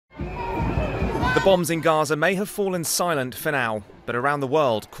The bombs in Gaza may have fallen silent for now, but around the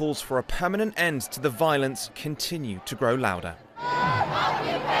world, calls for a permanent end to the violence continue to grow louder.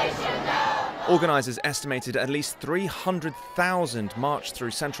 Organisers estimated at least 300,000 marched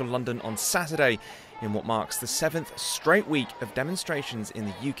through central London on Saturday in what marks the 7th straight week of demonstrations in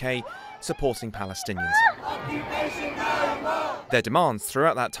the UK supporting Palestinians. Their demands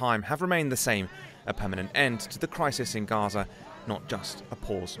throughout that time have remained the same: a permanent end to the crisis in Gaza, not just a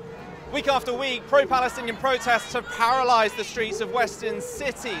pause. Week after week, pro-Palestinian protests have paralysed the streets of Western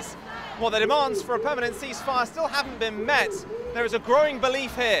cities. While their demands for a permanent ceasefire still haven't been met, there is a growing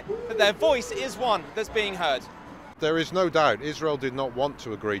belief here that their voice is one that's being heard. There is no doubt Israel did not want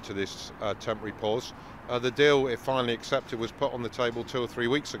to agree to this temporary pause. The deal it finally accepted was put on the table 2 or 3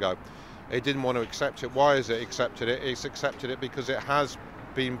 weeks ago. It didn't want to accept it. Why has it accepted it? It's accepted it because it has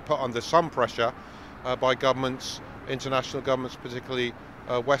been put under some pressure by governments, international governments, particularly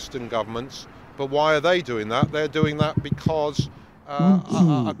Western governments. But why are they doing that? They're doing that because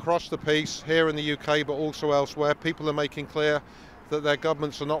across the piece, here in the UK but also elsewhere, people are making clear that their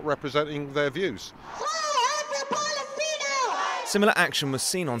governments are not representing their views. Similar action was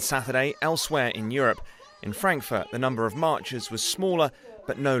seen on Saturday elsewhere in Europe. In Frankfurt, the number of marchers was smaller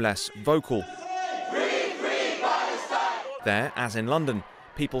but no less vocal. There, as in London,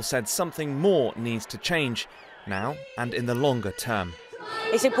 people said something more needs to change now and in the longer term.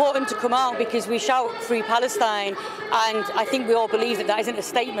 It's important to come out because we shout Free Palestine, and I think we all believe that that isn't a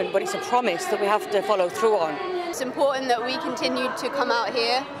statement, but it's a promise that we have to follow through on. It's important that we continue to come out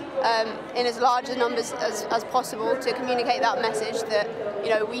here in as large a numbers as possible to communicate that message that,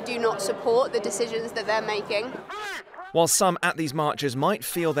 we do not support the decisions that they're making. While some at these marches might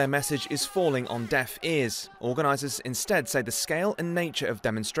feel their message is falling on deaf ears, organisers instead say the scale and nature of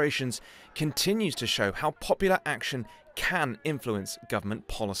demonstrations continues to show how popular action can influence government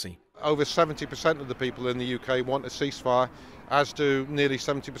policy. Over 70% of the people in the UK want a ceasefire, as do nearly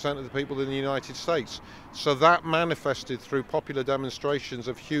 70% of the people in the United States. So that manifested through popular demonstrations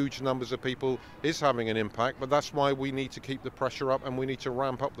of huge numbers of people is having an impact, but that's why we need to keep the pressure up and we need to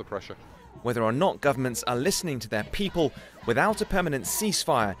ramp up the pressure. Whether or not governments are listening to their people, without a permanent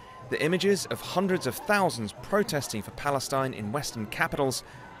ceasefire, the images of hundreds of thousands protesting for Palestine in Western capitals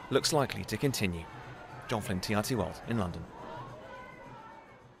looks likely to continue. John Flynn, TRT World in London.